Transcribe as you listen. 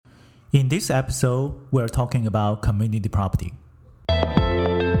In this episode, we're talking about community property. If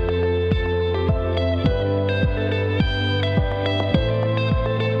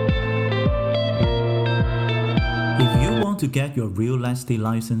you want to get your real estate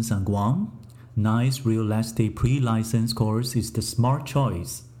license on Guam, NICE Real Estate Pre-License course is the smart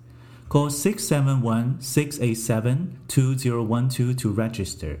choice. Call 671-687-2012 to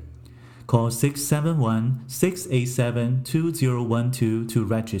register. Call 671-687-2012 to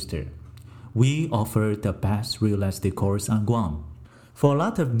register. We offer the best real estate course on Guam. For a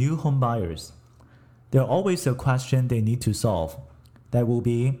lot of new home buyers, there's always a question they need to solve. That will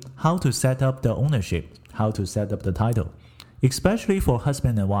be how to set up the ownership, how to set up the title. Especially for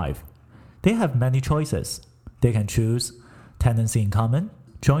husband and wife. They have many choices. They can choose tenancy in common,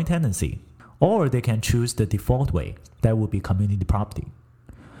 joint tenancy, or they can choose the default way. That would be community property.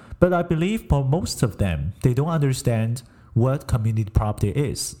 But I believe for most of them, they don't understand what community property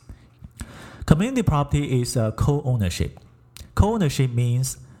is. Community property is a co-ownership. Co-ownership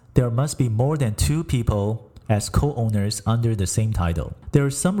means there must be more than two people as co-owners under the same title. There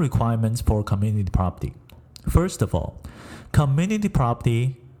are some requirements for community property. First of all, community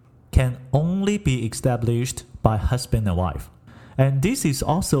property can only be established by husband and wife. And this is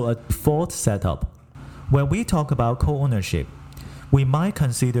also a default setup. When we talk about co-ownership, we might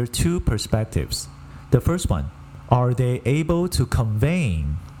consider two perspectives. The first one, are they able to convey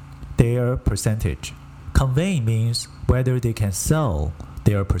their percentage? Conveying means whether they can sell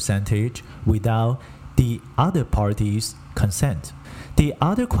their percentage without the other party's consent. The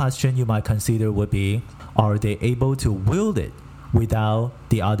other question you might consider would be, are they able to will it without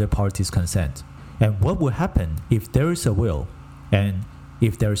the other party's consent? And what would happen if there is a will and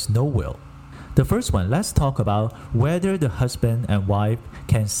if there is no will? The first one, let's talk about whether the husband and wife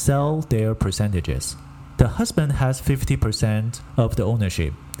can sell their percentages. The husband has 50% of the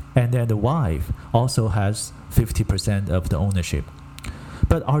ownership, and then the wife also has 50% of the ownership.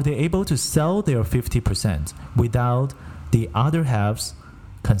 But are they able to sell their 50% without the other half's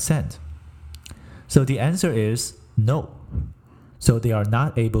consent? So the answer is no. So they are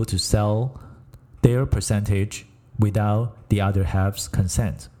not able to sell their percentage without the other half's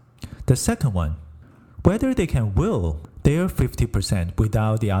consent. The second one, whether they can will their 50%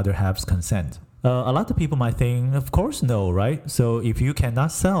 without the other half's consent. A lot of people might think, of course no, right? So if you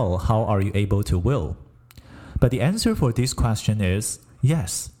cannot sell, how are you able to will? But the answer for this question is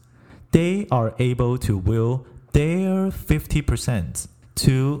yes. They are able to will their 50%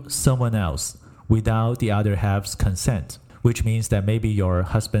 to someone else without the other half's consent, which means that maybe your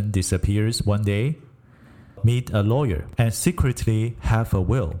husband disappears one day, meet a lawyer, and secretly have a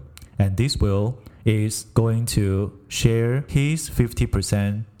will. And this will is going to share his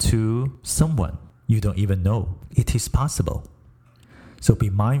 50% to someone you don't even know. It is possible. So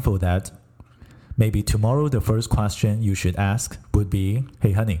be mindful that maybe tomorrow the first question you should ask would be,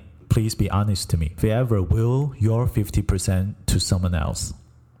 hey honey, please be honest to me. If you ever will your 50% to someone else.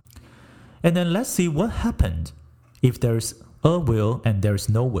 And then let's see what happened if there's a will and there's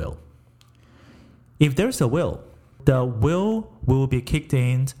no will. If there's a will, the will be kicked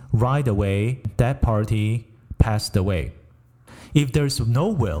in right away. That party passed away. If there's no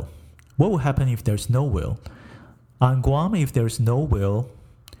will, what will happen if there's no will? On Guam, if there's no will,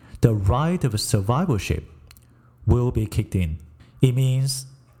 the right of survivorship will be kicked in. It means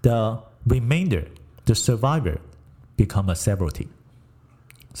the remainder, the survivor, become a severalty.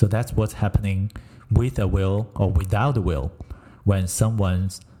 So that's what's happening with a will or without a will when someone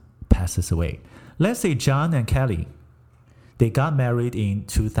passes away. Let's say John and Kelly, they got married in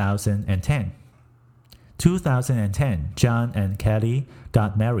 2010. 2010, John and Kelly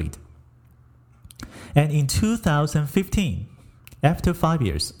got married. And in 2015, after 5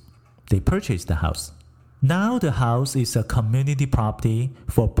 years, they purchased the house. Now the house is a community property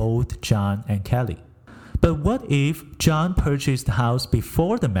for both John and Kelly. But what if John purchased the house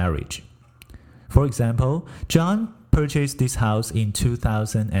before the marriage? For example, John purchased this house in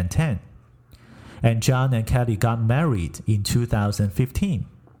 2010. And John and Kelly got married in 2015.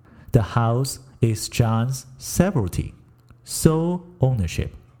 The house is John's severalty, sole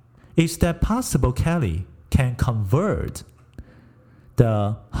ownership. Is that possible Kelly can convert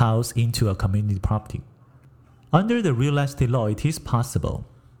the house into a community property? Under the real estate law, it is possible,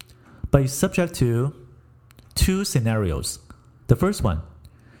 but it's subject to two scenarios. The first one,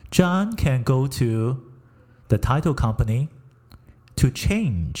 John can go to the title company to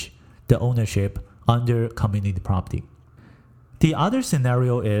change the ownership under community property. The other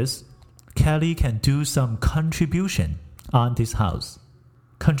scenario is Kelly can do some contribution on this house.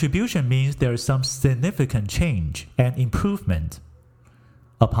 Contribution means there is some significant change and improvement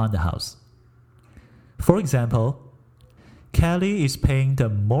upon the house. For example, Kelly is paying the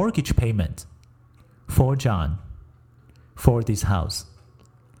mortgage payment for John for this house.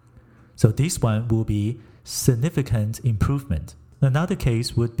 So this one will be significant improvement. Another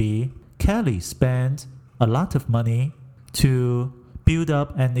case would be Kelly spent a lot of money to build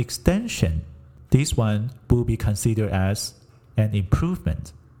up an extension. This one will be considered as an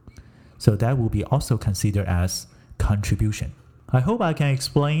improvement. So that will be also considered as contribution. I hope I can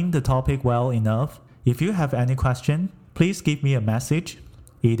explain the topic well enough. If you have any question, please give me a message,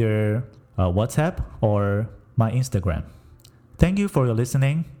 either WhatsApp or my Instagram. Thank you for your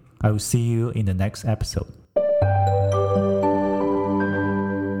listening. I will see you in the next episode.